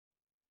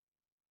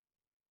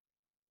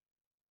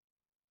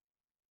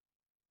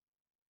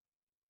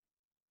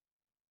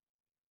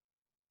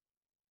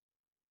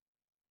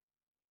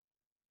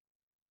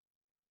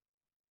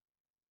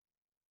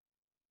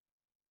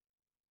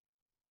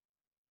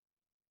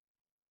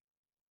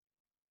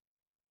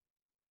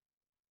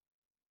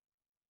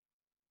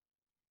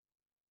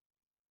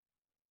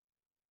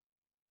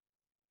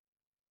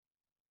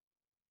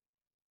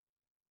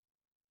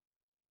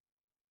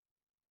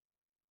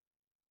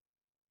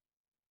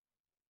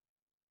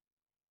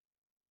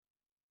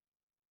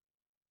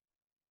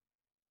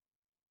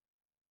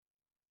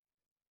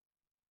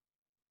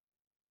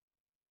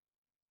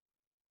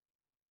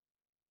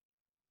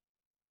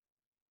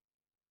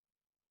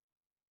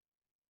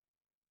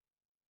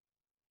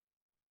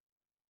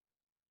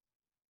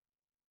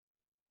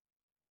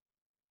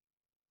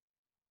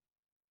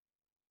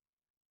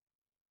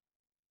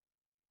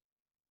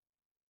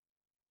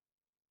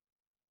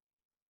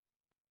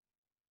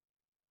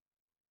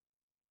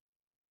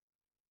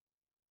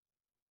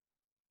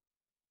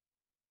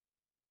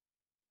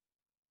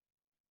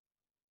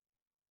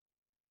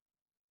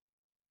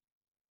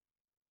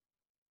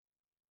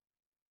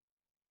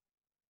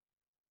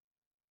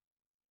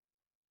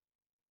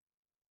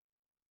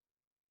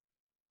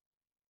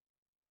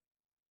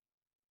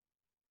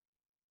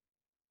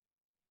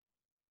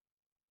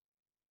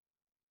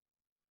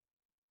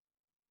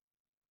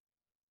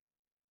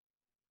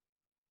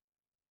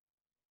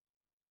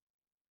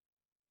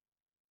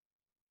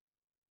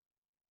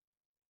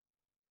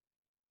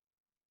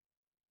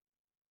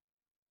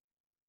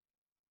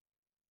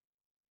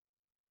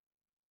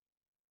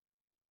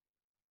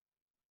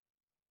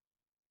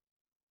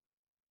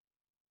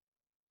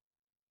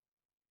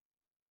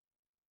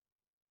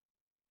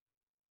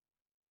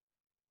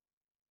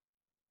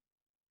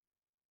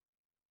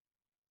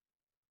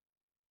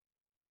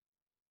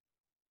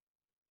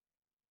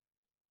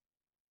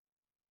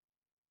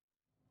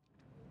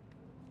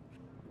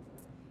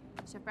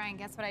Chef Brian,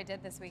 guess what I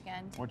did this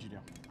weekend? What'd you do?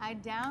 I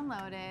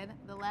downloaded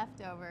The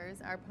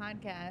Leftovers, our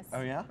podcast.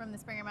 Oh, yeah? From the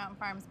Springer Mountain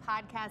Farms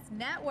Podcast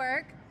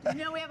Network. Did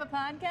you know we have a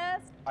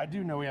podcast? I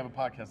do know we have a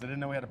podcast. I didn't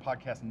know we had a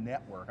podcast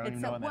network. I don't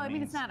even know what that means. Well, I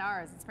mean, it's not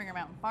ours. It's Springer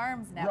Mountain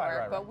Farms Network,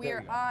 right. but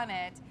we're on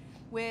it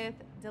with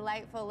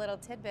delightful little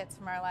tidbits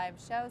from our live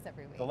shows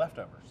every week. The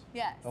leftovers.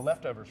 Yes. The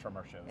leftovers from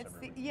our shows every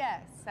week.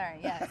 Yes.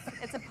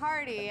 It's a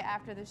party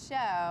after the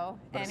show,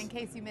 and in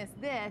case you miss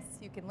this,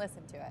 you can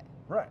listen to it.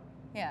 Right.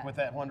 Yeah. With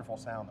that wonderful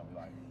sound that we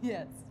like.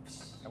 Yes.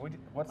 And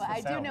what's the I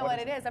sound? do know what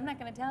it is. I'm not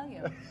going to tell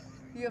you.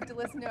 You have to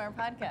listen to our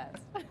podcast.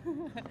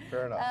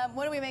 Fair enough.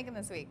 What are we making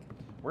this week?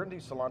 We're going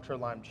to do cilantro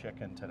lime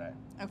chicken today.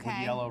 Okay.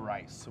 With yellow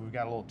rice. So we've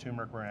got a little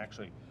turmeric. We're going to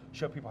actually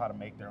show people how to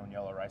make their own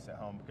yellow rice at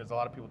home because a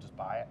lot of people just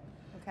buy it.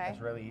 Okay.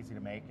 It's really easy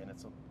to make, and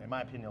it's, in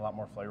my opinion, a lot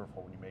more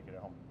flavorful when you make it at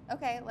home.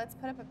 Okay, let's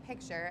put up a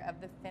picture of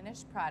the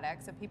finished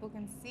product so people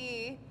can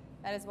see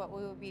that is what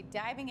we will be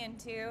diving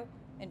into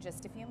in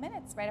just a few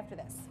minutes, right after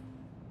this.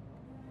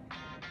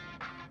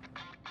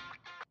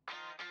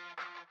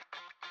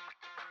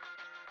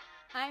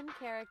 I'm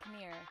Cara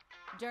Kneer,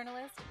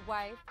 journalist,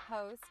 wife,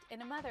 host,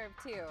 and a mother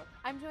of two.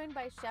 I'm joined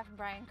by Chef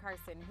Brian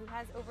Carson, who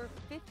has over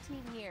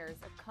 15 years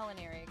of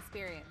culinary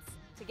experience.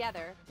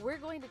 Together, we're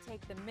going to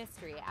take the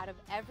mystery out of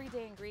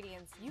everyday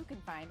ingredients you can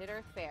find at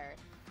Earth Fare.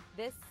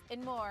 This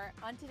and more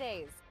on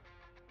today's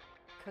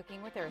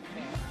Cooking with Earth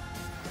Fare.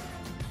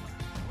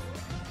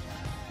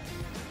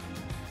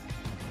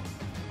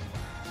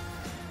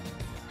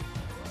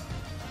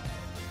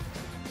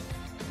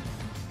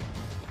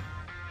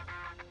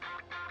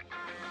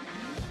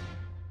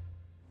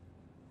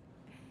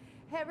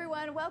 Hey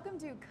everyone, welcome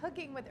to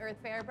Cooking with Earth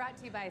Fare, brought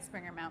to you by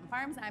Springer Mountain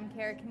Farms. I'm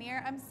Cara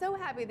Kneer. I'm so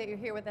happy that you're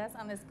here with us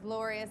on this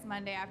glorious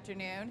Monday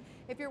afternoon.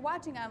 If you're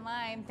watching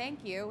online,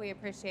 thank you. We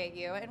appreciate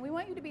you. And we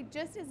want you to be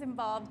just as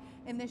involved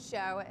in this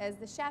show as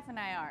the chef and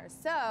I are.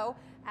 So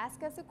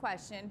ask us a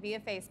question via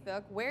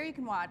Facebook, where you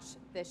can watch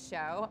this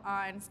show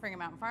on Springer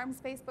Mountain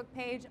Farms Facebook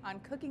page, on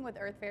Cooking with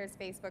Earth Fare's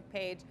Facebook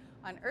page,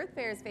 on Earth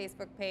Fare's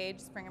Facebook page.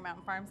 Springer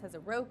Mountain Farms has a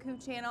Roku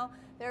channel.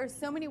 There are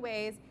so many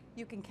ways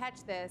you can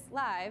catch this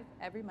live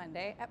every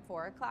Monday at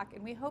 4 o'clock,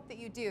 and we hope that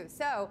you do.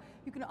 So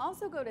you can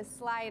also go to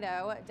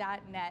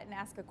slido.net and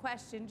ask a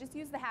question. Just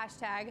use the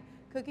hashtag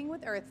Cooking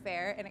with Earth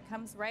Fare, and it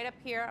comes right up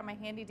here on my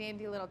handy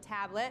dandy little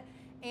tablet.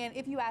 And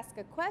if you ask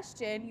a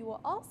question, you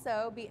will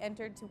also be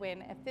entered to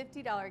win a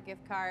 $50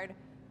 gift card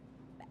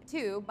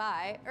to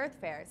buy Earth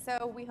Fare.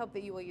 So we hope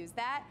that you will use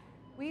that.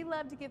 We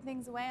love to give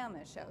things away on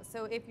this show.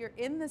 So if you're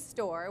in the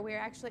store, we're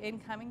actually in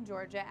Cumming,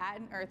 Georgia at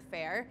an Earth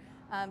Fare.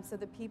 So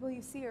the people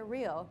you see are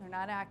real. They're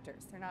not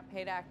actors. They're not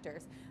paid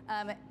actors.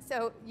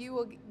 So you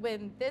will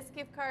win this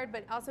gift card,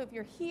 but also if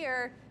you're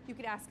here, you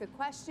can ask a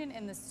question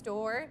in the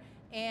store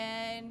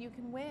and you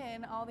can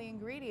win all the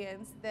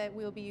ingredients that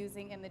we'll be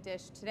using in the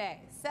dish today.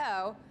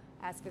 So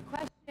ask a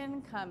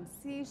question, come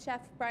see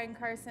Chef Brian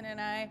Carson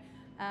and I.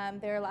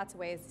 There are lots of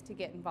ways to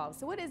get involved.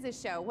 So what is this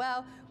show?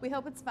 Well, we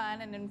hope it's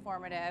fun and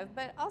informative,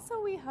 but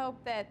also we hope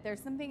that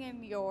there's something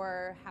in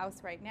your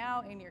house right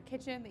now, in your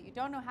kitchen, that you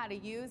don't know how to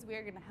use. We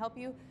are going to help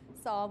you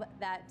solve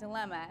that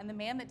dilemma. And the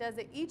man that does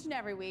it each and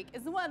every week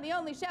is the one, the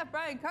only Chef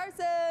Brian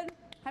Carson.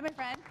 Hi, my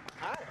friend.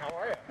 Hi, how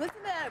are you? Listen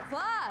to that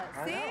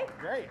applause. See? Know,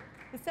 great.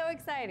 It's so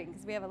exciting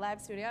because we have a live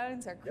studio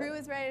audience. Our crew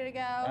is ready to go.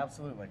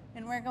 Absolutely.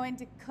 And we're going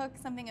to cook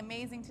something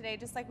amazing today,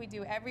 just like we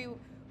do every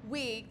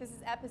week. This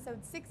is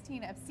episode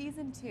 16 of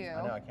season 2.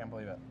 I know, I can't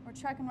believe it. We're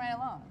trucking right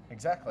along.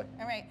 Exactly.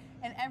 All right.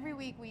 And every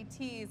week we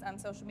tease on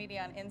social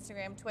media, on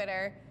Instagram,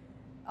 Twitter,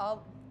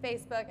 all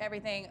Facebook,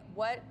 everything,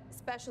 what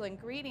special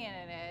ingredient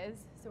it is.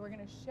 So we're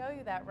going to show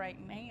you that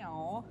right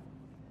now.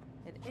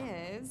 It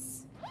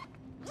is...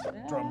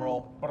 Drum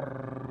roll.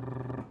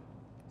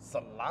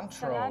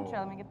 Cilantro. Cilantro.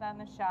 Let me get that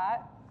in the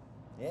shot.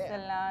 Yeah.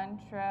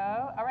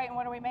 Cilantro. All right, and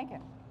what are we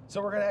making?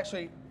 So we're going to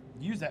actually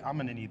use that. I'm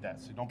going to need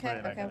that, so don't put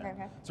it back in there.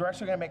 Okay. So we're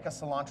actually going to make a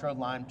cilantro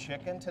lime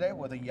chicken today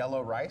with a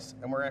yellow rice,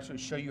 and we're actually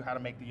show you how to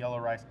make the yellow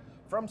rice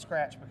from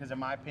scratch because in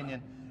my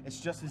opinion, it's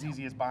just as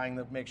easy as buying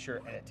the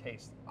mixture and it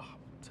tastes a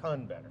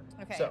ton better.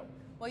 Okay. So,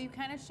 well, you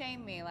kind of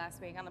shamed me last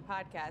week on the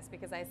podcast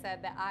because I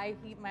said that I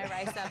heat my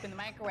rice up in the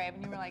microwave,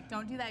 and you were like,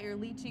 don't do that. You're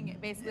leaching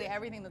basically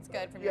everything that's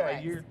good from your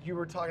rice. Yeah, you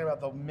were talking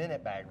about the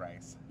minute bag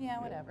rice.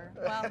 Yeah, whatever.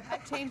 Well,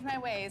 I've changed my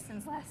ways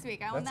since last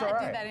week. I will That's not all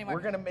do right. that anymore.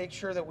 We're going to make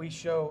sure that we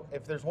show,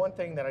 if there's one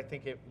thing that I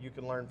think you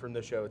can learn from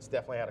the show, it's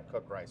definitely how to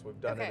cook rice.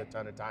 We've done it a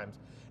ton of times,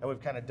 and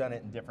we've kind of done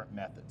it in different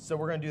methods. So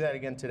we're going to do that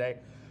again today,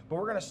 but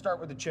we're going to start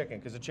with the chicken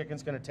because the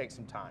chicken's going to take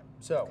some time.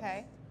 So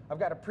I've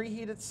got a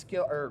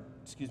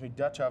preheated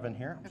Dutch oven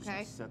here. I'm just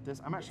going to set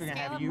this. I'm actually going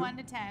to have you. Scale of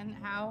 1 to 10,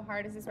 how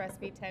hard is this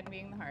recipe? 10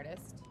 being the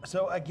hardest.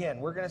 So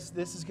again,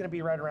 this is going to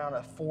be right around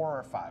a 4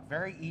 or 5.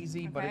 Very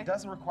easy, but it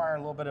does require a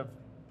little bit of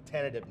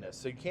tentativeness.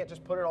 So you can't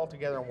just put it all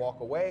together and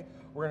walk away.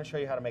 We're going to show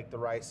you how to make the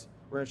rice.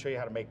 We're going to show you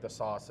how to make the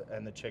sauce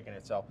and the chicken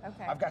itself.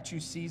 Okay. I've got you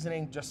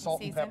seasoning, just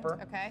salt and pepper.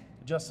 Okay.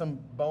 Just some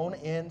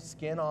bone-in,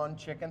 skin-on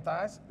chicken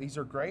thighs. These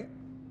are great.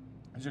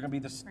 These are going to be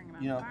the Springer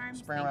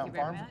Mountain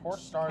Farms, of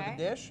course, star of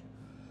the dish.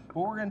 But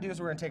what we're going to do is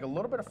we're going to take a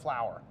little bit of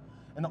flour,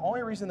 And the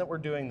only reason that we're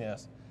doing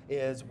this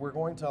is we're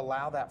going to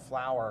allow that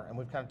flour, and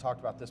we've kind of talked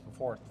about this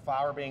before,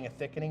 flour being a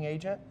thickening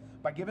agent.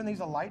 By giving these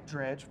a light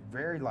dredge,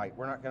 very light,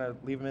 we're not gonna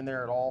leave them in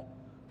there at all,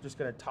 just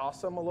gonna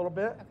toss them a little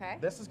bit. Okay.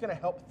 This is gonna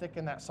help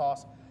thicken that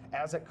sauce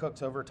as it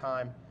cooks over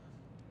time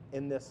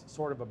in this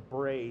sort of a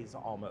braise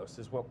almost,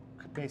 is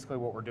basically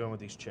what we're doing with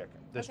these chicken.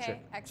 Okay,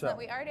 excellent.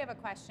 We already have a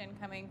question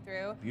coming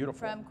through. Beautiful.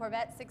 From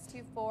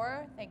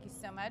Corvette624. Thank you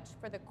so much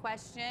for the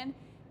question.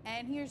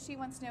 And he or she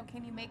wants to know,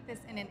 can you make this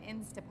in an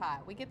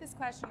Instapot? We get this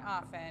question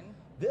often.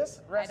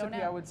 This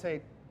recipe, I would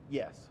say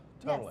yes,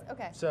 totally. Yes,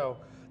 okay. So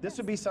this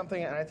would be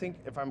something, and I think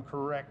if I'm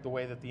correct, the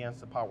way that the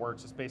Instapot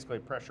works is basically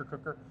a pressure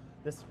cooker.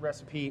 This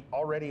recipe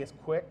already is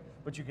quick,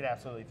 but you could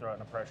absolutely throw it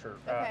in a pressure,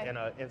 in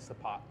an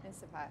Instapot.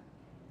 Instapot.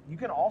 You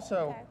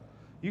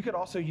can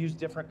also use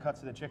different cuts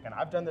of the chicken.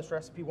 I've done this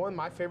recipe. One of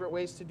my favorite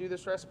ways to do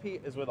this recipe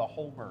is with a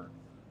whole bird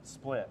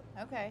split.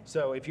 Okay.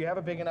 So if you have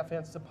a big enough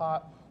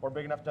Instapot or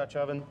big enough Dutch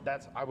oven,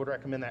 I would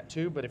recommend that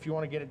too. But if you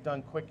want to get it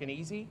done quick and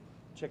easy,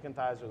 chicken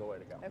thighs are the way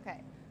to go.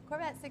 Okay.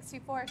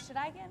 Corvette624, should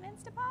I get an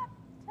Instapot?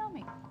 Tell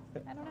me.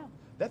 I don't know.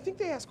 I think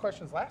they asked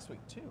questions last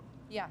week too.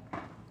 Yeah.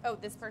 Oh,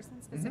 this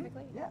person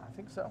specifically? Yeah, I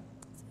think so.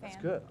 It's a That's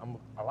fan. good.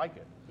 I like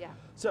it. Yeah.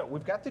 So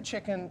we've got the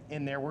chicken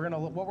in there.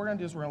 What we're gonna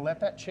do is we're gonna let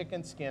that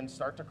chicken skin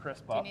start to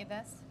crisp up. Do you need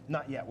this?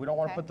 Not yet. We don't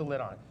want to Okay. put the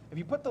lid on it. If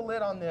you put the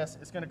lid on this,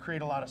 it's going to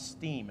create a lot of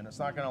steam, and it's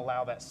not going to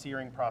allow that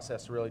searing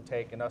process to really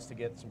take and us to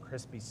get some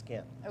crispy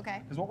skin. Okay.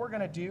 Because what we're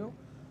going to do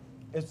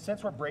is,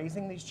 since we're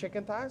braising these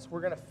chicken thighs,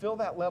 we're going to fill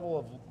that level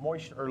of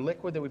moisture or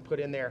liquid that we put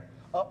in there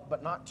up,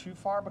 but not too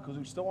far, because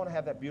we still want to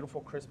have that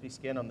beautiful crispy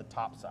skin on the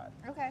top side.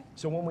 Okay.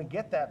 So when we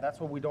get that, that's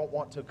what we don't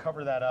want to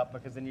cover that up,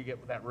 because then you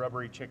get that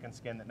rubbery chicken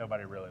skin that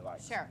nobody really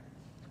likes. Sure.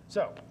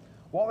 So,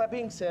 while that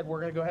being said,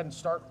 we're going to go ahead and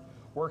start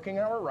working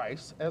our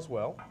rice as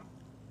well.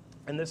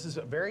 And this is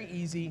a very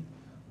easy,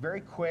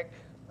 very quick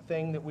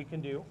thing that we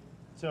can do.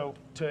 So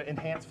to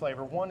enhance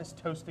flavor, one is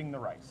toasting the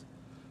rice.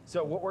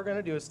 So what we're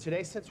gonna do is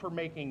today, since we're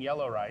making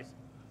yellow rice,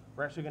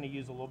 we're actually gonna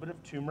use a little bit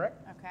of turmeric,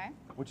 Okay.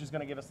 which is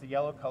gonna give us the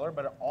yellow color,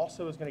 but it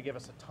also is gonna give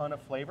us a ton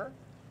of flavor.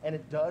 And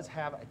it does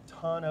have a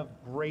ton of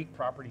great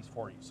properties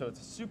for you. So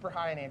it's super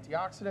high in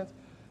antioxidants.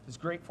 It's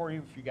great for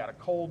you if you got a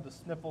cold, the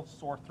sniffles,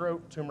 sore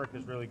throat. Turmeric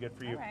is really good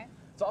for you. All right.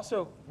 It's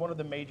also one of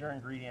the major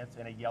ingredients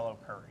in a yellow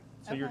curry.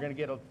 So you're Okay. going to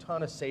get a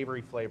ton of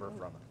savory flavor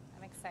from it.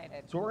 I'm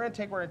excited. So we're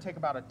going to take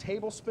about a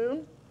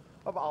tablespoon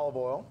of olive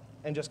oil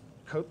and just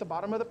coat the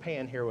bottom of the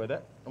pan here with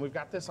it. And we've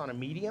got this on a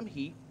medium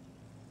heat.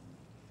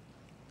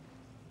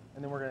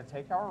 And then we're going to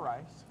take our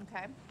rice.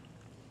 Okay.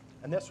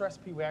 And this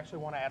recipe, we actually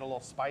want to add a little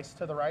spice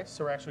to the rice.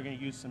 So we're actually going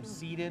to use some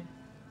seeded,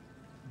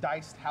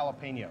 diced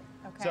jalapeno.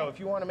 Okay. So if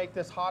you want to make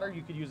this hotter,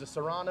 you could use a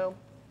serrano.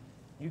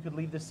 You could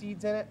leave the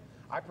seeds in it.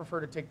 I prefer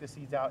to take the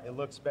seeds out. It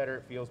looks better,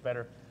 it feels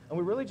better. And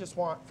we really just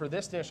want, for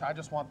this dish, I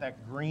just want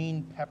that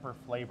green pepper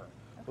flavor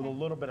with a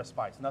little bit of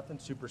spice, nothing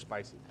super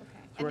spicy. Okay.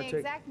 So And the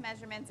exact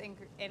measurements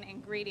and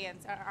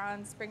ingredients are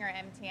on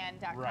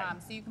springermtn.com.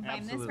 Right. So you can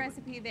find Absolutely. this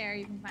recipe there.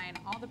 You can find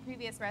all the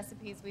previous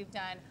recipes we've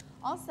done.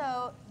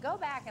 Also, go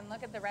back and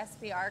look at the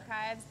recipe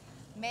archives.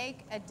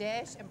 Make a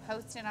dish and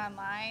post it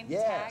online.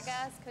 Yes.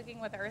 Tag us,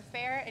 Cooking with Earth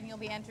Fare, and you'll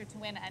be entered to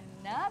win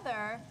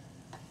another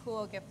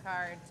cool gift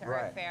card to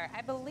Right. Earth Fare.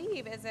 I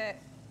believe,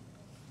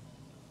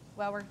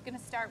 well, we're going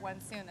to start one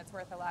soon that's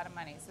worth a lot of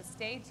money. So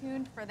stay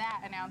tuned for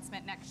that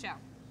announcement next show.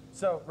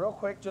 So real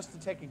quick, just to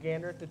take a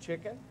gander at the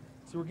chicken.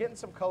 So we're getting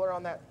some color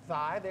on that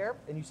thigh there,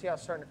 and you see how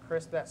it's starting to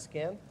crisp that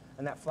skin,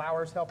 and that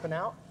flour is helping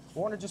out.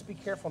 We want to just be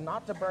careful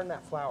not to burn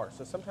that flour.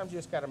 So sometimes you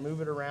just got to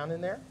move it around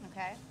in there.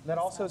 Okay. And that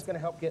also is going to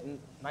help get a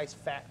nice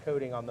fat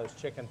coating on those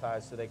chicken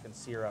thighs so they can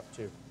sear up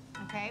too.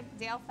 Okay.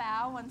 Dale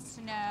Fowl wants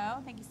to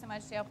know, thank you so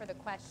much, Dale, for the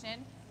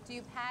question. Do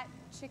you pat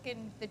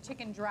the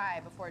chicken dry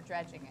before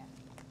dredging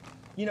it?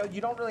 You know,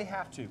 you don't really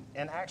have to.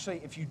 And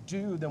actually, if you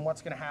do, then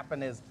what's going to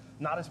happen is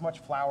not as much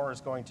flour is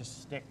going to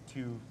stick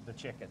to the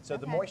chicken. So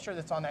the Okay. moisture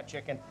that's on that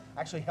chicken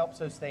actually helps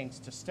those things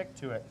to stick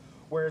to it.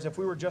 Whereas if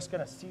we were just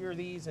going to sear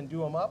these and do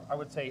them up, I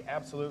would say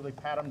absolutely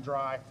pat them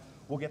dry.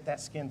 We'll get that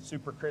skin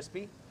super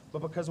crispy. But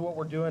because of what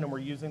we're doing and we're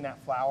using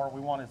that flour, we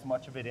want as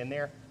much of it in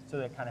there so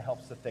that it kind of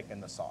helps to thicken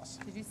the sauce.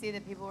 Did you see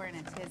that people were in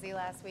a tizzy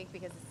last week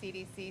because the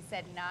CDC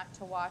said not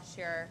to wash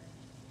your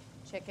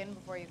chicken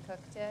before you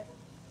cooked it?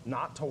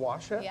 Not to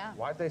wash it? Yeah.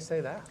 Why'd they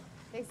say that?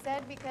 They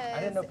said because I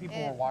didn't know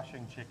people were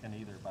washing chicken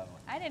either, by the way.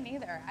 I didn't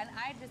either, and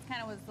I just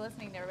kind of was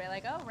listening to everybody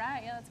like, oh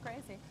right, yeah, that's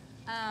crazy.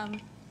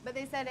 But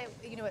they said it,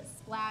 you know, it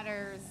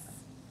splatters.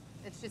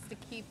 It's just to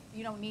keep.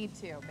 You don't need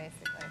to,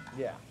 basically.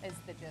 Yeah. Is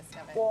the gist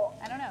of it. Well,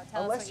 I don't know.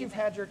 Tell us unless what you you've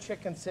think. had your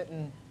chicken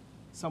sitting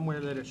somewhere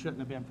that it shouldn't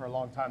have been for a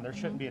long time, there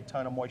shouldn't be a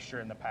ton of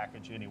moisture in the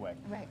package anyway.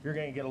 Right. You're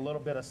going to get a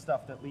little bit of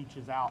stuff that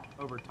leaches out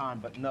over time,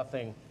 but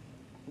nothing,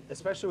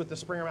 especially with the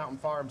Springer Mountain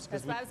Farms.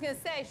 That's what I was gonna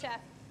say, Chef.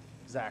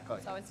 Exactly.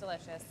 It's always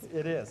delicious.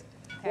 It is.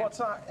 Okay. Well, it's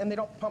not, and they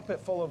don't pump it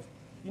full of,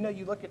 you know,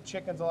 you look at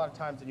chickens a lot of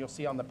times and you'll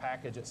see on the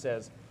package it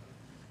says,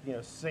 you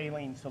know,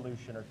 saline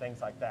solution or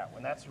things like that.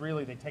 When that's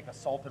really, they take a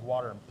salted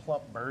water and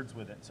plump birds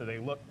with it so they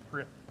look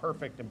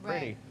perfect and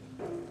pretty.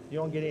 Right. You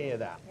don't get any of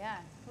that. Yeah.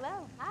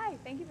 Hello. Hi.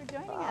 Thank you for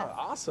joining us.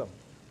 Awesome.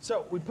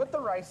 So we put the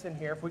rice in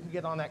here. If we can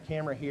get on that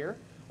camera here,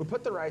 we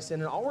put the rice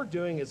in, and all we're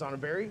doing is on a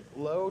very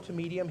low to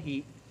medium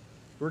heat.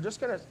 We're just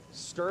going to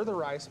stir the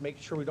rice,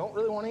 make sure we don't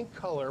really want any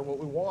color. What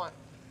we want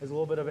is a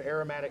little bit of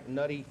aromatic,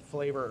 nutty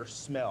flavor or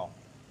smell.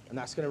 And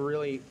that's going to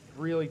really,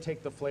 really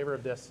take the flavor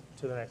of this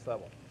to the next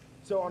level.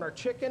 So on our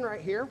chicken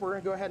right here, we're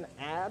going to go ahead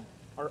and add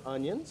our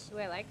onions. Ooh,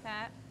 I like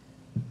that.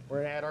 We're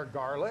going to add our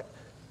garlic,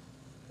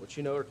 which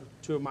you know are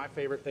two of my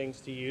favorite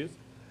things to use.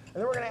 And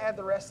then we're going to add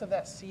the rest of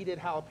that seeded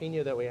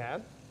jalapeno that we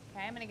had.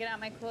 Okay, I'm going to get out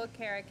my cool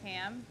Cara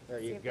cam.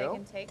 There you see if go. they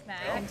can take that.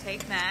 I can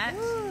take that.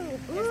 Ooh,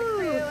 There's a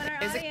crew in our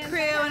audience. There's a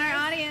crew in our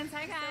audience.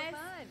 Hi, guys.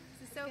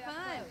 This is so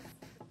fun.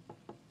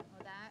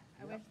 Well, that,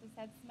 I wish this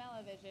had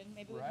smell-o-vision.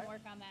 Maybe we can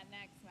work on that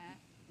next, Matt.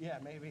 Yeah,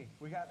 maybe.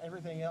 We got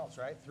everything else,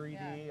 right?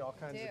 3D, all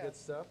kinds of good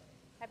stuff.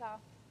 Hi,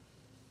 Paul.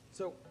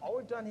 So all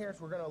we've done here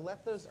is we're going to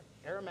let those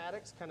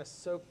aromatics kind of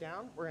soak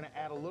down. We're going to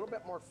add a little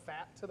bit more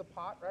fat to the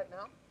pot right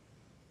now.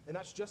 And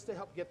that's just to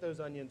help get those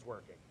onions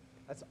working.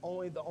 That's the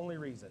only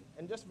reason.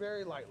 And just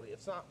very lightly.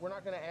 It's not, we're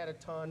not going to add a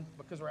ton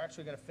because we're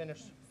actually going to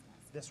finish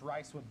this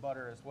rice with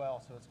butter as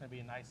well. So it's going to be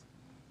a nice,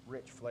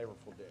 rich,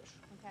 flavorful dish.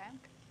 Okay.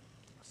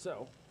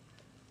 So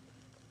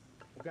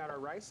we've got our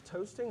rice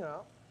toasting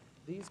up.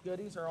 These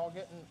goodies are all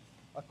getting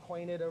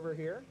acquainted over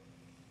here.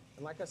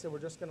 And like I said, we're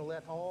just going to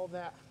let all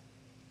that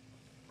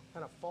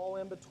kind of fall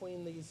in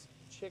between these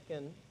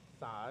chicken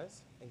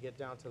thighs and get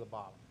down to the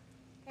bottom.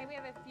 Okay, we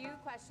have a few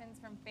questions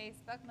from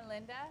Facebook.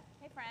 Melinda,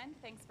 hey friend,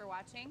 thanks for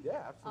watching.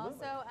 Yeah,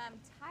 absolutely. Also,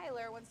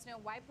 Tyler wants to know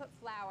why put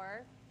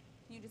flour?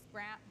 Can you just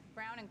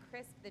brown and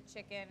crisp the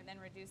chicken and then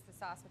reduce the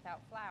sauce without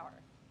flour?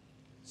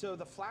 So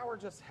the flour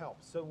just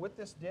helps. So with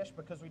this dish,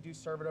 because we do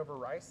serve it over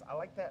rice, I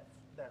like that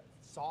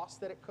sauce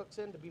that it cooks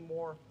in to be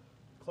more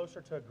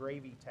closer to a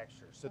gravy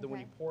texture. So that when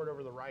you pour it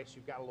over the rice,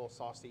 you've got a little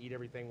sauce to eat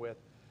everything with,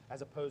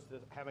 as opposed to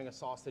having a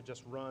sauce that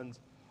just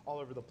runs all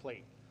over the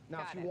plate.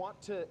 Now, if you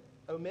want to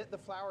omit the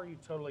flour, you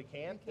totally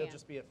can. It'll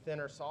just be a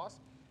thinner sauce.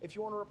 If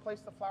you want to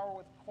replace the flour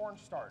with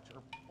cornstarch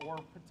or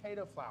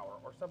potato flour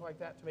or something like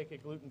that to make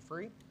it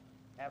gluten-free,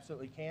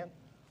 absolutely can.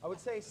 I would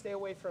say stay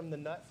away from the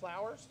nut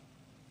flours.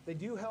 They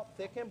do help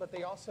thicken, but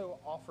they also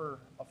offer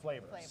a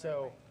flavor.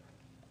 So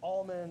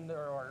almond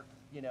or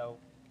you know,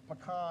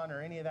 pecan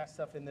or any of that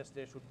stuff in this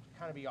dish would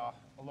kind of be a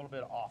little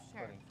bit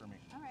off-putting for me.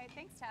 All right,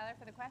 thanks Tyler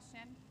for the question.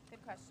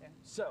 Good question.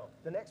 So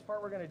the next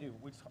part we're going to do,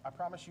 I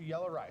promise you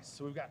yellow rice.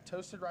 So we've got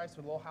toasted rice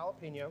with a little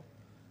jalapeno.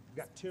 We've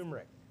got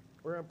turmeric.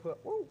 We're going to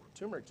put, whoa,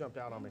 turmeric jumped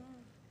out on me.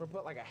 We're going to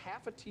put like a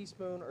half a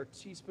teaspoon or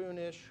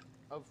teaspoon-ish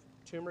of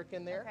turmeric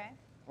in there. Okay.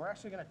 We're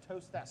actually going to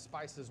toast that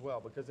spice as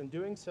well, because in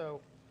doing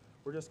so,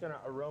 we're just going to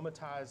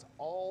aromatize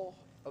all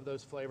of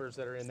those flavors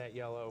that are in that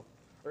yellow,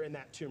 or in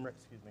that turmeric,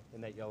 excuse me,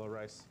 in that yellow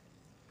rice.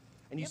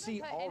 And you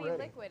see put already, any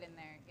liquid in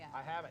there yet?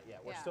 I haven't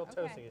yet. We're still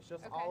toasting. It's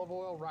just olive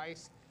oil,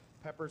 rice,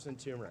 peppers, and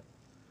turmeric.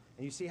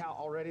 And you see how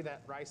already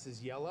that rice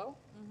is yellow?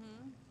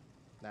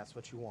 That's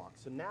what you want.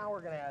 So now we're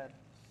going to add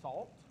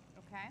salt.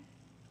 Okay.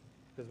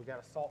 Because we got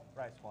a salt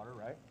rice water,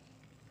 right?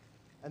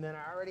 And then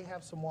I already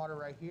have some water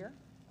right here.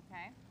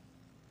 Okay.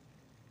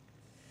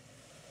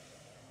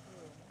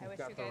 Ooh, I wish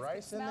you guys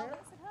could smell this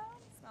at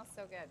home. It smells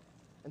so good.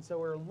 And so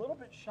we're a little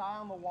bit shy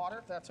on the water,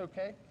 if that's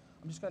okay.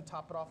 I'm just going to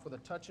top it off with a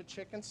touch of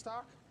chicken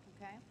stock.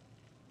 Okay.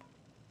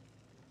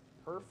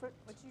 Perfect.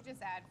 Which you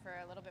just add for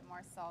a little bit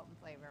more salt and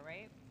flavor,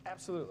 right?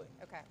 Absolutely.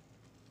 Okay.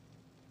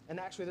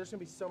 And actually, there's going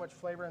to be so much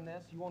flavor in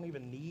this, you won't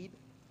even need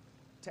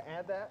to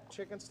add that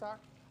chicken stock.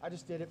 I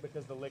just did it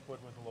because the liquid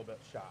was a little bit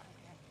shy.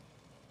 Okay.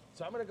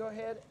 So I'm going to go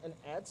ahead and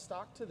add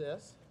stock to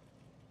this.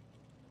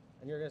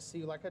 And you're going to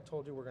see, like I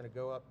told you, we're going to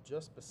go up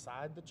just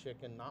beside the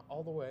chicken, not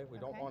all the way. We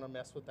don't want to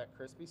mess with that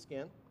crispy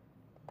skin.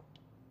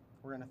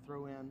 We're going to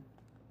throw in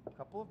a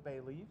couple of bay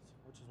leaves,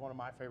 which is one of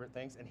my favorite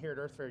things. And here at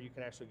Earth Fair, you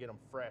can actually get them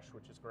fresh,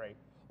 which is great.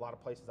 A lot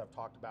of places I've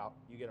talked about,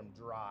 you get them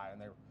dry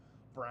and they're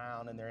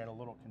brown and they're in a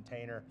little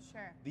container.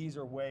 Sure. These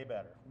are way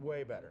better,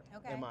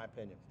 in my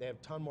opinion. They have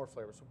a ton more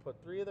flavor. So we'll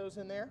put 3 of those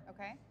in there.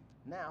 Okay.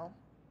 Now,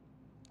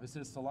 this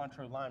is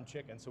cilantro lime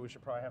chicken, so we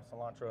should probably have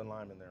cilantro and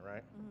lime in there,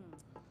 right?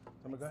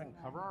 So I'm gonna go ahead and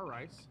cover our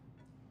rice.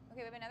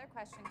 Okay, we have another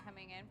question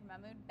coming in from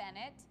Mahmoud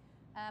Bennett.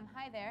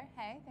 Hi there.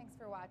 Hey, thanks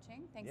for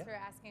watching. Thanks for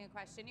asking a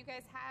question. You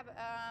guys have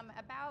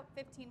about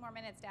 15 more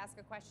minutes to ask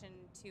a question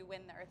to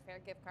win the Earth Fair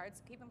gift card,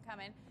 so keep them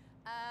coming.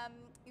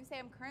 You say,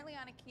 I'm currently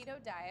on a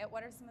keto diet.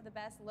 What are some of the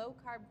best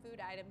low-carb food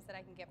items that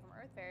I can get from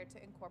Earth Fair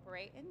to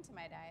incorporate into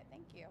my diet?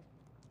 Thank you.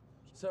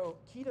 So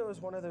keto is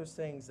one of those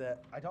things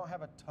that I don't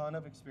have a ton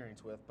of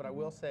experience with, but I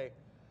will say,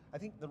 I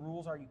think the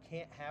rules are you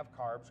can't have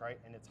carbs, right?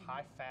 And it's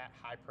high fat,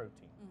 high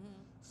protein.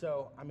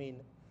 So, I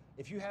mean,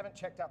 if you haven't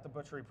checked out the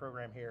butchery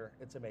program here,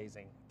 it's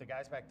amazing. The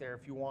guys back there,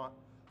 if you want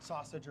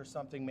sausage or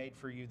something made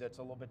for you that's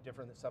a little bit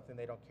different than something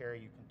they don't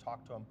carry, you can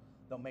talk to them.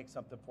 They'll make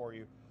something for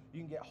you. You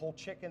can get whole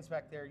chickens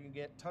back there. You can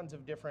get tons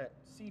of different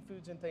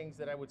seafoods and things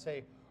that I would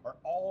say are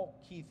all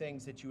key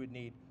things that you would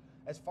need.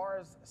 As far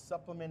as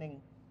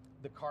supplementing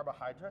the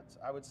carbohydrates,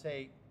 I would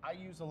say I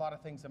use a lot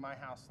of things in my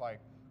house like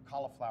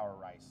cauliflower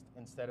rice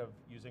instead of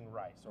using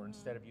rice, or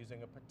instead of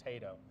using a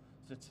potato,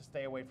 so to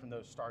stay away from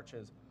those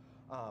starches,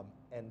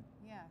 and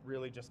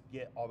really just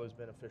get all those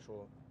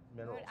beneficial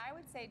minerals. I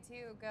would say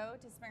too, go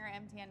to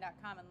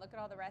springermtn.com and look at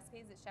all the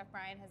recipes that Chef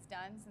Brian has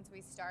done since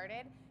we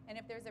started. And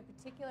if there's a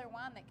particular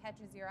one that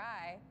catches your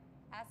eye,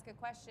 ask a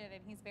question,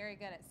 and he's very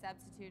good at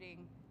substituting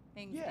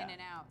things in and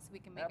out so we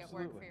can make it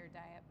work for your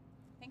diet.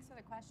 Thanks for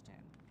the question.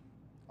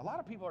 A lot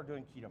of people are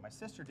doing keto. My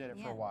sister did it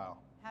for a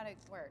while. How'd it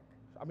work?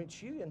 I mean,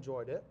 she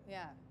enjoyed it.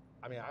 Yeah.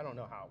 I mean, I don't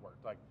know how it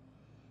worked. Like,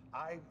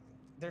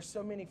 there's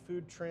so many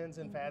food trends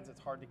and fads, it's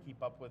hard to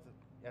keep up with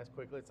as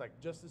quickly. It's like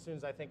just as soon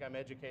as I think I'm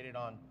educated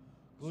on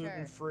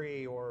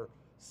gluten-free or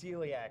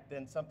celiac,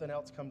 then something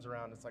else comes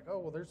around. It's like, oh,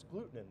 well, there's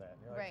gluten in that.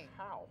 And you're like,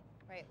 how?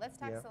 Right. Let's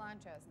talk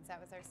cilantro, since that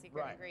was our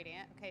secret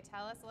ingredient. Okay,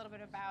 tell us a little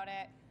bit about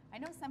it. I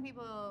know some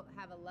people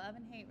have a love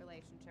and hate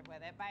relationship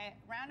with it. By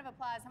a round of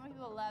applause, how many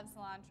people love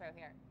cilantro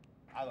here?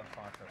 I love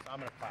cilantro, so I'm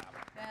gonna clap.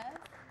 Yes?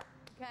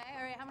 Okay,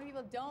 all right, how many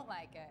people don't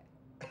like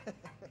it?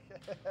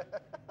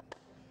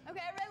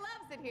 Okay, everybody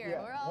loves it here.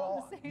 Yeah. We're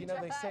all on the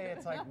same they say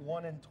it's like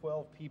 1 in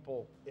 12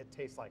 people, it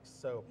tastes like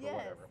soap or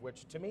whatever,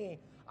 which to me,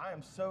 I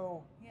am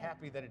so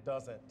happy that it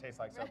doesn't taste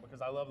like soap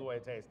because I love the way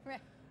it tastes.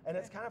 And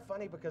it's kind of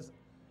funny because,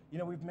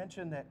 we've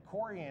mentioned that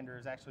coriander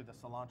is actually the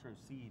cilantro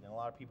seed, and a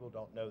lot of people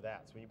don't know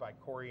that. So when you buy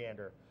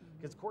coriander,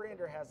 because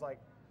coriander has like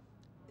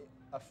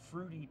a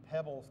fruity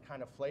pebbles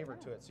kind of flavor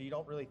to it, so you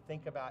don't really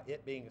think about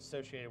it being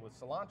associated with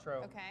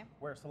cilantro,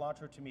 where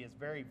cilantro to me is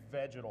very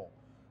vegetal,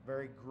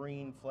 very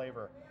green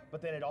flavor,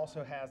 but then it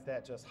also has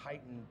that just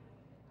heightened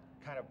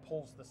kind of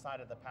pulls the side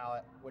of the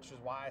palate, which is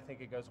why I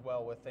think it goes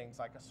well with things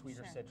like a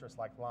sweeter citrus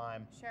like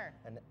lime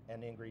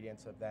and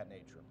ingredients of that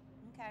nature.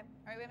 Okay.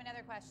 All right, we have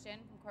another question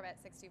from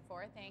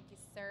Corvette624. Thank you,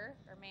 sir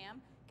or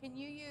ma'am. Can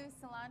you use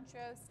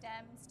cilantro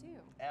stems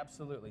too?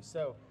 Absolutely.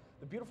 So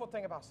the beautiful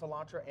thing about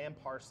cilantro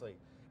and parsley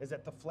is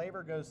that the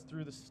flavor goes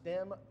through the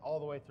stem all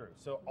the way through.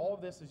 So all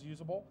of this is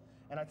usable,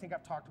 and I think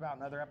I've talked about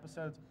in other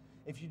episodes,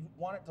 if you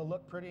want it to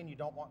look pretty and you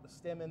don't want the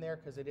stem in there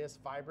because it is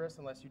fibrous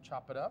unless you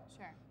chop it up,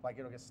 like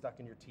it'll get stuck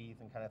in your teeth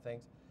and kind of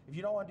things. If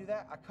you don't want to do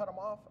that, I cut them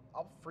off,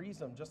 I'll freeze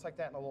them just like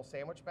that in a little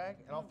sandwich bag,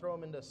 and I'll throw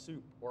them into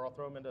soup, or I'll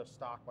throw them into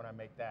stock when I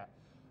make that,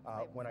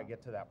 when I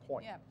get to that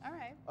point. Yeah, all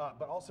right.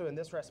 But also in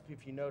this recipe,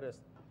 if you notice,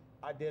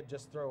 I did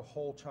just throw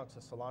whole chunks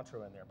of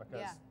cilantro in there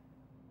because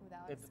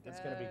it's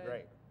going to be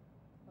great.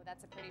 Oh,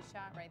 that's a pretty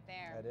shot right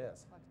there. It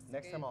is.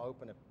 Next time I'll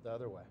open it the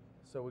other way.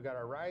 So we got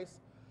our rice.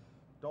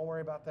 Don't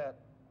worry about that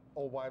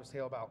old wives'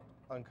 tale about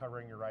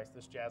uncovering your rice.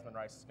 This jasmine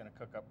rice is going to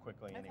cook up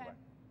quickly anyway.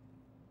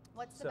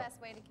 What's the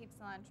best way to keep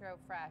cilantro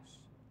fresh?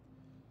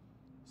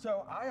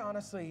 So I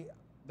honestly,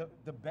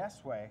 the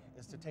best way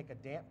is to take a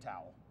damp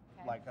towel,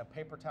 like a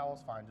paper towel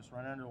is fine, just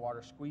run it under the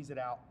water, squeeze it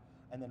out,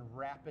 and then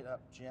wrap it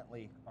up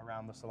gently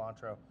around the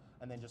cilantro,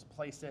 and then just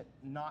place it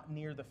not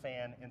near the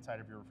fan inside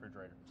of your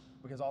refrigerator,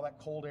 because all that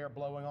cold air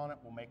blowing on it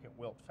will make it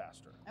wilt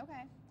faster.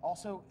 Okay.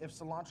 Also, if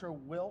cilantro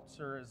wilts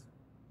or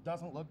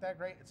doesn't look that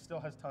great, it still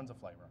has tons of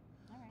flavor.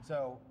 All right.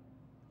 So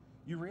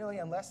you really,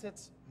 unless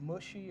it's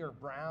mushy or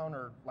brown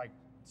or like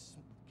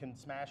can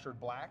smash or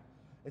black,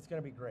 it's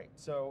gonna be great.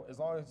 So as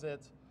long as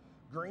it's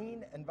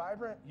green and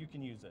vibrant, you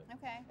can use it.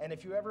 Okay. And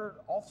if you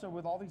ever, also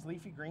with all these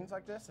leafy greens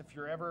like this, if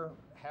you ever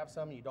have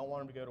some and you don't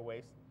want them to go to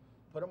waste,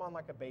 put them on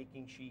like a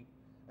baking sheet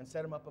and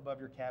set them up above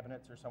your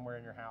cabinets or somewhere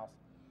in your house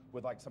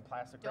with like some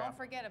plastic wrap. Don't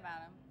forget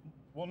about them.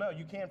 Well, no,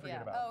 you can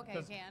forget about it. Oh, okay,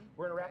 you can.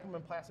 We're gonna wrap them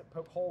in plastic,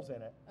 poke holes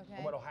in it, Okay.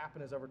 and what'll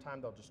happen is over time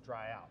they'll just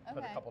dry out.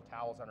 Put a couple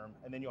towels under them,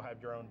 and then you'll have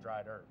your own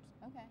dried herbs.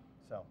 Okay.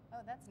 So. Oh,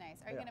 that's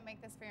nice. Are you gonna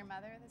make this for your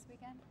mother this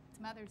weekend? It's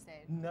Mother's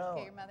Day. No. Did you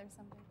get your mother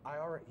something? I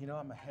already,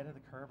 I'm ahead of the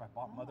curve. I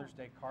bought Mother's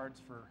Day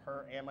cards for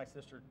her and my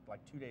sister like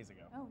 2 days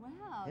ago. Oh,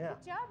 wow. Yeah.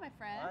 Good job, my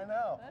friend. I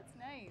know. That's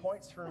nice.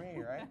 Points for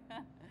me, right?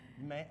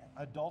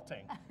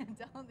 Adulting.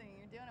 Adulting.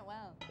 You're doing it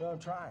well. Well, I'm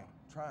trying.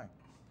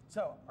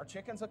 So our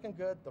chicken's looking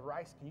good. The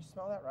rice, can you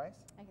smell that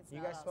rice? I can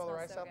smell You guys it. smell the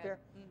rice Smells so out good. there?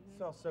 It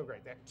smells so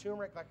great. That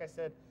turmeric, like I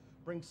said,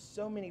 brings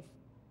so many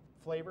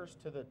flavors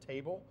to the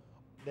table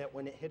that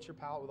when it hits your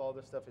palate with all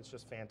this stuff, it's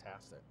just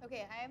fantastic.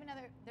 Okay,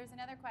 there's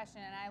another question,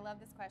 and I love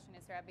this question,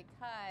 Isra,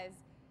 because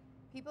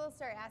people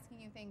start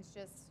asking you things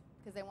just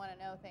because they want to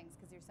know things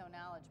because you're so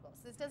knowledgeable.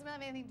 So this doesn't really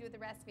have anything to do with the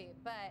recipe,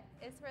 but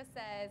Isra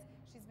says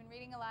she's been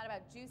reading a lot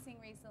about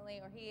juicing recently,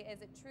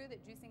 is it true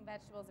that juicing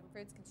vegetables and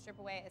fruits can strip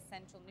away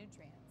essential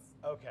nutrients?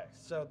 Okay,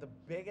 so the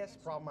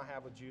biggest problem I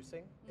have with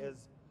juicing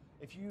is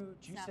if you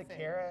juice a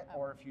carrot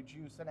or if you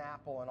juice an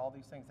apple and all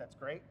these things, that's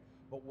great,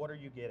 but what are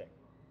you getting?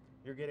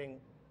 You're getting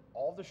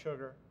all the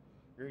sugar,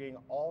 you're getting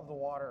all of the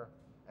water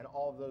and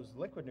all of those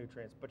liquid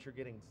nutrients, but you're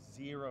getting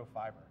zero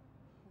fiber.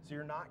 So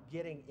you're not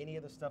getting any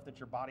of the stuff that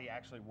your body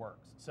actually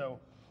works. So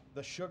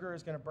the sugar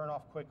is gonna burn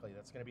off quickly.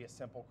 That's gonna be a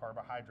simple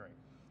carbohydrate.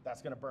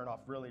 That's gonna burn off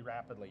really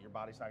rapidly. Your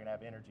body's not gonna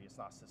have energy. It's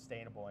not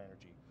sustainable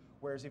energy.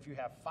 Whereas if you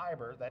have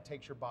fiber, that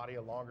takes your body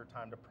a longer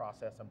time to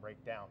process and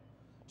break down.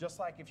 Just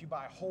like if you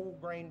buy whole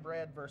grain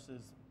bread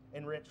versus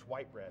enriched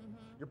white bread.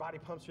 Your body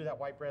pumps through that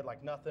white bread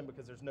like nothing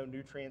because there's no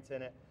nutrients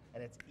in it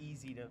and it's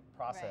easy to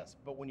process.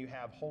 But when you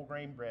have whole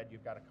grain bread,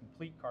 you've got a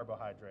complete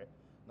carbohydrate,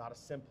 not a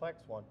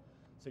simplex one,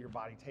 so your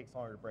body takes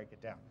longer to break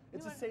it down.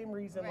 It's the same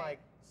reason like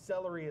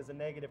celery is a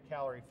negative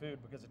calorie food,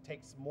 because it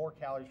takes more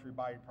calories for your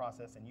body to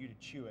process and you to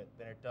chew it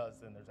than it does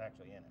than there's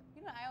actually in it.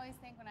 You know, I always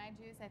think when I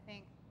juice, I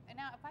think, and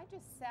now if I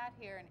just sat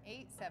here and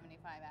ate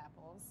 75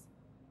 apples,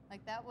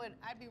 like that would,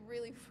 I'd be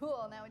really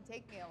full and that would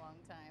take me a long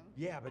time.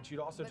 Yeah, but you'd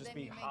also just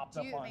be hopped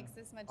up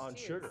on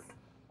sugar.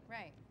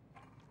 Right.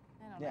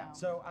 I don't know.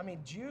 So, I mean,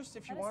 juice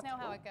if you want to. Let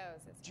us know how it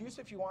goes. Juice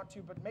if you want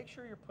to, but make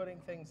sure you're putting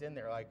things in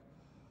there. Like,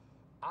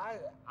 I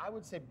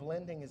would say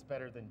blending is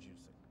better than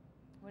juicing.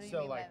 What do you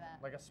mean by that?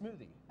 Like a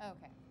smoothie. Oh,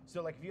 okay.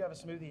 So like if you have a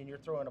smoothie and you're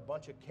throwing a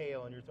bunch of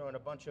kale and you're throwing a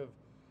bunch of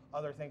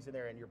other things in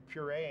there and you're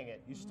pureeing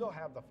it, you still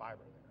have the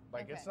fiber there.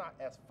 Like it's not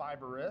as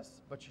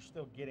fibrous, but you're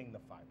still getting the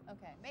fiber.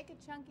 Okay, make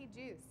a chunky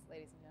juice,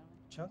 ladies and gentlemen.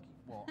 Chunky?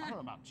 Well, I don't know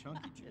about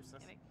chunky juice.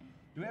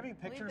 Do we have any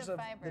pictures the of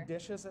the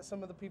dishes that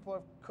some of the people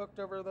have cooked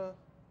over the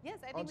Yes,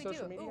 I think we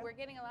do. media? Ooh, we're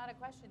getting a lot of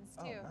questions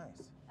too. Oh,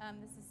 nice.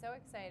 This is so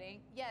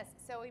exciting. Yes,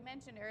 so we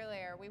mentioned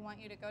earlier, we want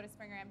you to go to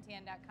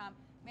springermtn.com,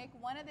 make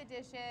one of the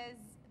dishes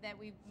that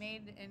we've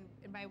made,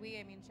 and by we,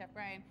 I mean Chef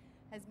Brian,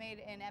 has made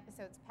in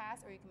episodes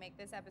past, or you can make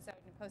this episode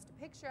and post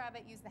a picture of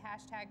it, use the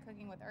hashtag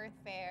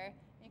 #CookingWithEarthFare,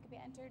 and you can be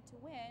entered to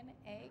win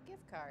a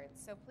gift card.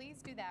 So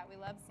please do that. We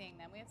love seeing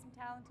them. We have some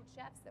talented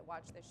chefs that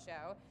watch this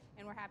show,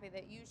 and we're happy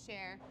that you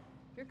share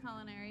your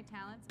culinary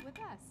talents with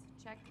us.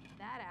 Check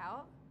that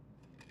out.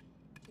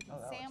 Chicken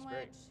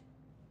sandwich.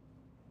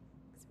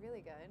 Looks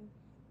really good.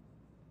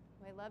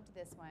 Oh, I loved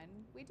this one.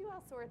 We do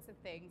all sorts of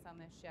things on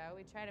this show.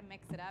 We try to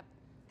mix it up.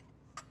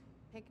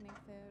 Picnic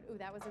food. Ooh,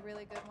 that was a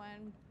really good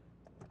one.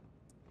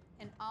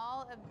 And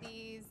all of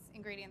these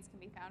ingredients can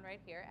be found right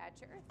here at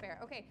your Earth Fare.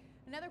 Okay,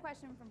 another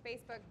question from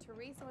Facebook.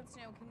 Teresa wants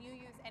to know, can you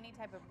use any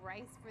type of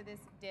rice for this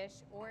dish,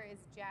 or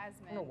is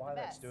jasmine I don't know why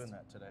the that's best? doing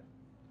that today.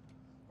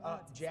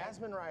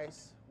 Jasmine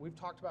rice, we've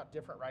talked about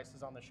different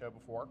rices on the show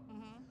before.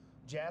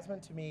 Jasmine,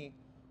 to me,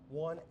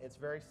 one, it's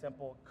very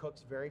simple,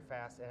 cooks very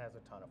fast, and has a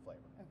ton of flavor.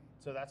 Okay.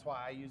 So that's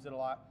why I use it a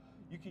lot.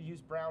 You could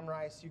use brown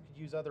rice, you could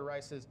use other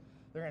rices.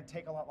 They're gonna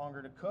take a lot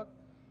longer to cook.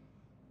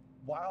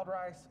 Wild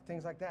rice,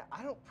 things like that.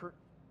 I don't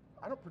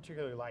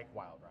particularly like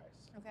wild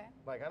rice. Okay.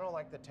 Like, I don't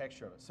like the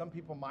texture of it. Some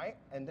people might,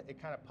 and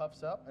it kind of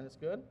puffs up, and it's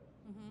good.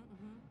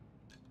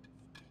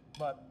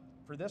 But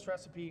for this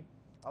recipe,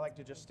 I like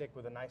to just stick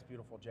with a nice,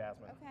 beautiful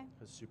jasmine. Okay.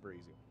 It's super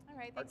easy. All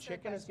right. Our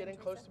chicken is getting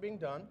close to being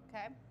done.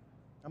 Okay.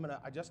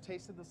 I just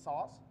tasted the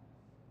sauce.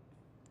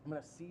 I'm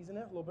gonna season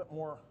it a little bit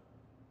more.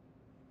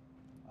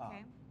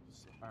 Okay.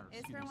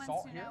 Israel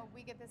wants to know,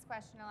 we get this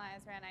question a lot,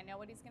 Israel, and I know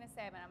what he's gonna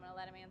say, but I'm gonna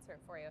let him answer it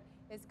for you.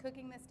 Is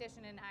cooking this dish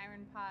in an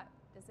iron pot,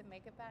 does it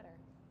make it better?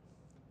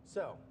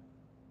 So,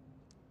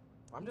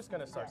 I'm just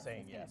gonna start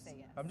saying yes.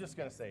 I'm just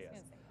gonna say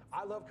yes.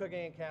 I love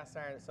cooking in cast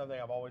iron. It's something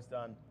I've always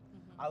done.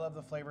 I love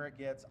the flavor it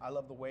gets. I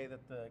love the way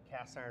that the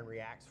cast iron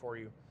reacts for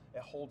you.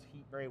 It holds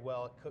heat very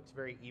well. It cooks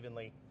very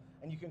evenly.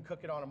 And you can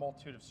cook it on a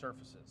multitude of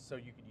surfaces. So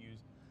you could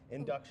use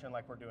induction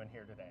like we're doing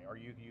here today, or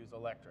you could use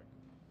electric.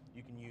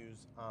 You can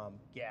use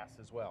gas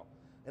as well.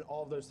 And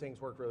all of those things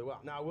work really well.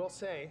 Now, I will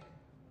say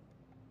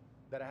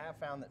that I have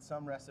found that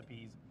some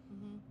recipes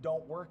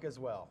don't work as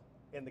well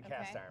in the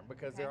cast iron,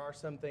 because there are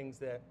some things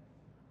that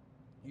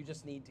you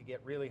just need to get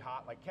really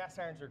hot. Like, cast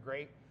irons are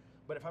great,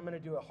 but if I'm gonna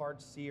do a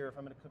hard sear, if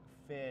I'm gonna cook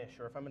fish,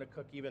 or if I'm gonna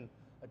cook even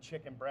a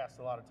chicken breast,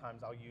 a lot of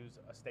times I'll use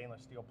a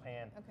stainless steel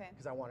pan,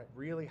 because I want it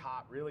really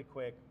hot, really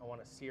quick. I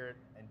want to sear it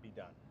and be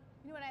done.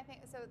 You know what I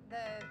think? So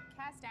the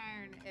cast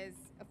iron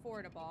is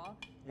affordable,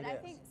 and I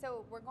think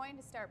so. We're going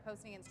to start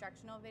posting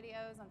instructional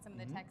videos on some of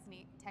the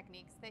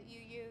techniques that you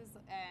use,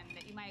 and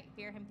that you might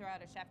hear him throw out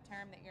a chef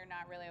term that you're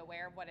not really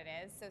aware of what it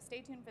is. So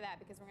stay tuned for that,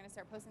 because we're going to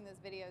start posting those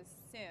videos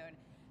soon.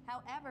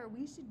 However,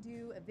 we should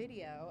do a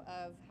video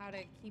of how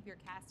to keep your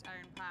cast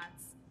iron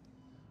pots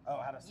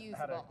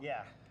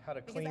how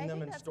to clean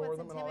them and store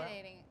them and all that. What's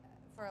intimidating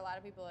for a lot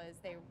of people is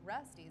they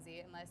rust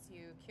easy unless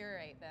you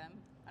curate them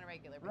on a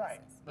regular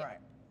basis. Right.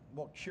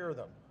 Well, cure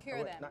them.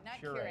 Cure them, not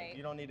curate.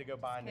 You don't need to go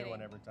buy a new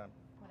one every time.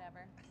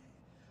 Whatever.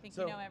 Think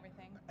you know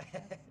everything.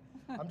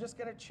 I'm just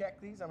gonna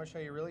check these. I'm gonna show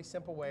you a really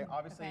simple way.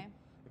 Obviously,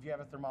 if you have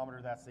a thermometer,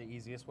 that's the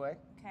easiest way.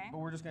 Okay. But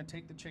we're just gonna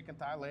take the chicken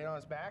thigh, lay it on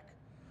its back,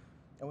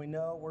 and we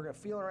know we're gonna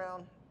feel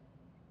around,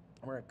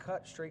 and we're gonna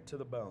cut straight to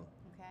the bone.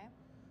 Okay.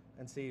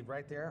 And see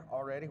right there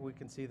already, we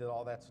can see that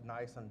all that's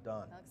nice and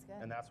done. That looks good.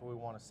 And that's what we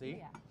want to see.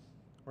 Yeah.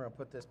 We're gonna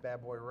put this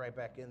bad boy right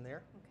back in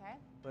there. Okay.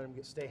 Let him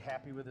stay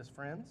happy with his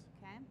friends.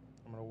 Okay.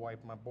 I'm gonna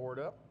wipe my board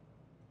up,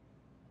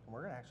 and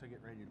we're gonna actually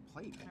get ready to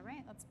plate. All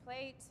right, let's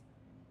plate,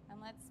 and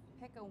let's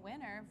pick a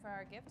winner for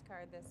our gift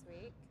card this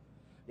week.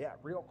 Yeah,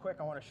 real quick,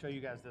 I want to show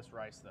you guys this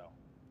rice though.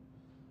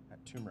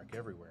 Got turmeric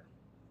everywhere.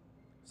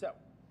 So,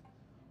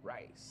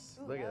 rice.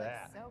 Ooh, look at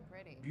that. So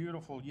pretty.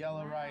 Beautiful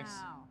yellow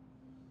rice.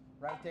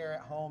 Right there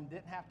at home.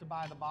 Didn't have to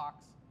buy the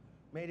box.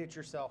 Made it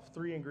yourself.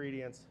 3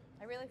 ingredients.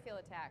 I really feel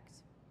attacked,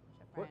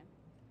 Chef Brian.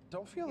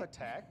 Don't feel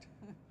attacked.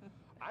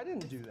 I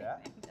didn't do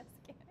that.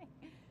 Just kidding.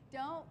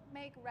 Don't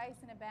make rice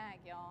in a bag,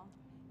 y'all.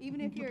 Even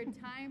if you're a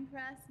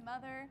time-pressed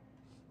mother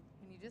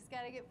and you just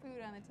got to get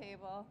food on the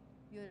table,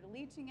 you're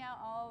leaching out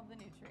all of the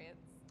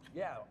nutrients.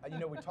 Yeah, you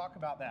know, we talk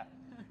about that.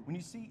 When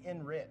you see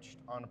enriched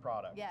on a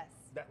product, Yes.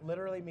 that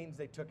literally means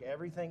they took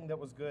everything that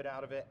was good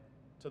out of it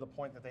to the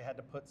point that they had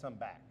to put some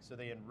back. So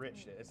they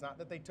enriched it. It's not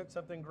that they took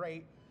something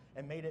great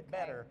and made it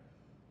better.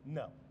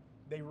 No,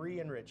 they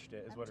re-enriched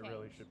it is what it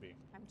really should be.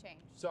 I'm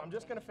changed. So I'm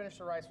just gonna finish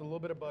the rice with a little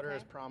bit of butter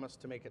as Okay. promised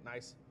to make it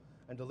nice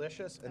and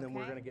delicious, and then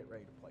we're Okay. gonna get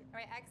ready to plate. All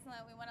right,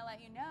 excellent. We want to let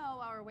you know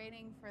while we're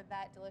waiting for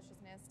that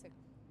deliciousness to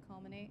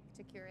culminate,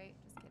 to curate.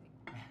 Just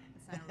kidding.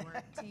 That's not a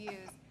word to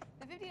use.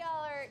 The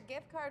 $50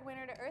 gift card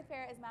winner to Earth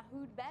Fair is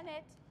Mahood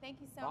Bennett. Thank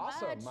you so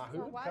Awesome, much Mahood, for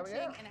come watching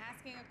here. and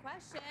asking a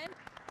question.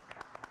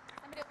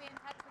 Somebody will be in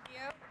touch with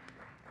you.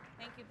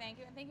 Thank you, thank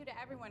you. And thank you to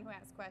everyone who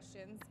asks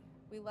questions.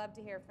 We love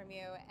to hear from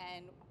you.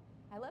 And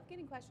I love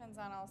getting questions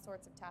on all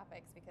sorts of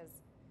topics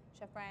because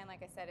Chef Brian,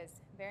 like I said,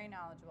 is very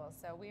knowledgeable.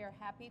 So we are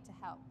happy to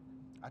help.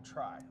 I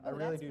try. I Ooh,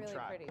 really that's do really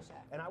try. pretty, Chef.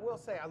 And I will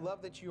say, I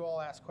love that you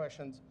all ask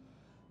questions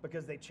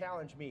because they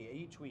challenge me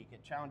each week.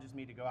 It challenges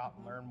me to go out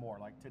and learn more.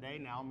 Like today,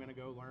 now I'm going to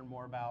go learn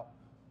more about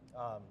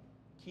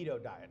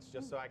keto diets,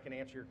 just so I can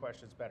answer your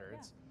questions better.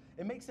 Yeah.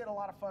 It makes it a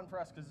lot of fun for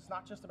us because it's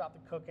not just about the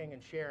cooking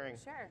and sharing,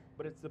 Sure.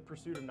 but it's the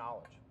pursuit of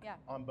knowledge Yeah.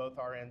 on both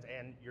our ends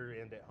and your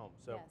end at home.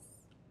 So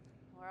Yes.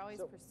 We're always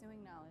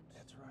pursuing knowledge.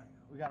 that's right.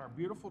 We got our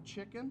beautiful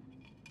chicken.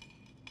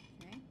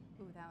 Okay.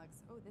 Ooh, that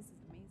looks, oh, this is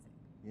amazing.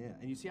 Yeah,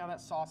 and you see how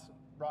that sauce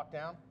brought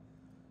down?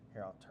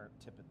 Here, I'll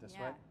tip it this way.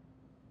 Show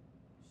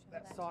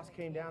That to sauce the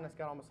came down, camera. it's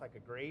got almost like a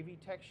gravy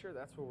texture.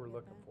 That's what we're Get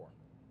looking that? for.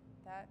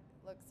 That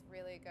looks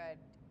really good.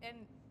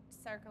 And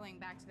circling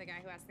back to the guy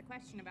who asked the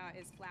question about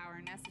is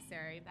flour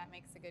necessary, that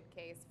makes a good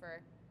case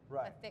for a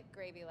Right. thick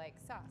gravy-like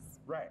sauce.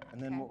 Right,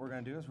 and then Okay. what we're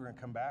gonna do is we're gonna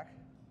come back,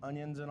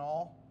 onions and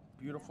all,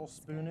 beautiful that's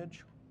good.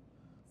 spoonage.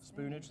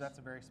 Spoonage, that's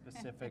a very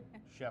specific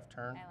chef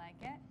term. I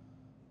like it.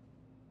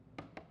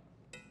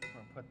 We're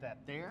gonna put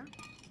that there,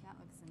 That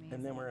looks amazing.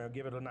 and then we're gonna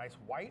give it a nice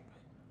wipe,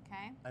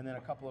 Okay. and then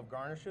a couple of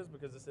garnishes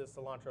because this is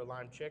cilantro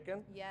lime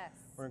chicken. Yes.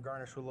 We're gonna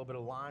garnish with a little bit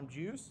of lime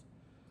juice,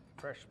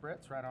 fresh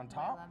spritz right on I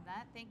top, love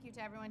that. Thank you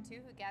to everyone,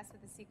 too, who guessed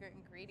what the secret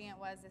ingredient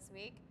was this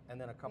week. and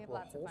then a couple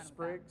of lots of whole fun with that.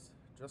 sprigs,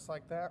 just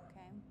like that.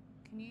 Okay.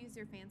 Can you use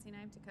your fancy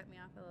knife to cut me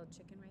off a little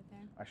chicken right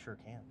there? I sure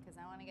can. Because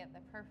I want to get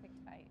the perfect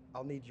bite.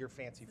 I'll need your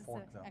fancy This is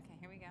fork so, though. Okay,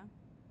 here we go.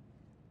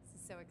 This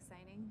is so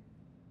exciting.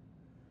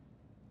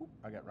 Oop,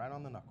 I got right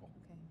on the knuckle.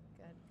 Okay,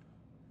 good.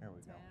 There we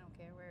So go. I don't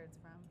care where it's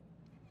from.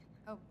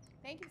 Oh,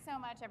 thank you so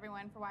much,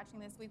 everyone, for watching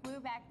this week. We'll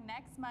be back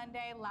next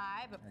Monday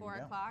live at There you 4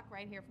 go. o'clock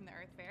right here from the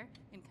Earth Fair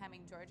in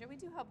Cumming, Georgia. We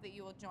do hope that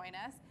you will join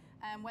us,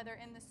 whether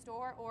in the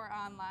store or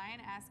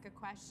online. Ask a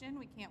question.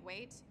 We can't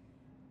wait.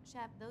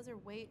 Chef, those are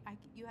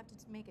you have to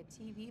make a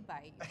TV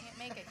bite. You can't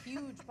make a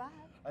huge bite.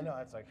 I know,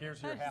 it's like,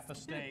 here's your half a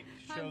steak.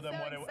 Show I'm them so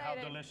how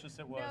excited. delicious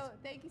it was. No,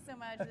 thank you so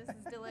much. This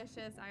is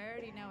delicious. I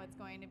already know it's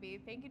going to be.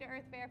 Thank you to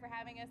Earth Fair for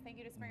having us. Thank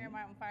you to Springer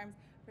Mountain Farms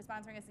for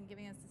sponsoring us and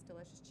giving us this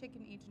delicious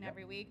chicken each and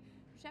every week.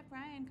 Chef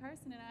Brian,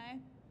 Carson, and I,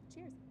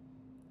 cheers.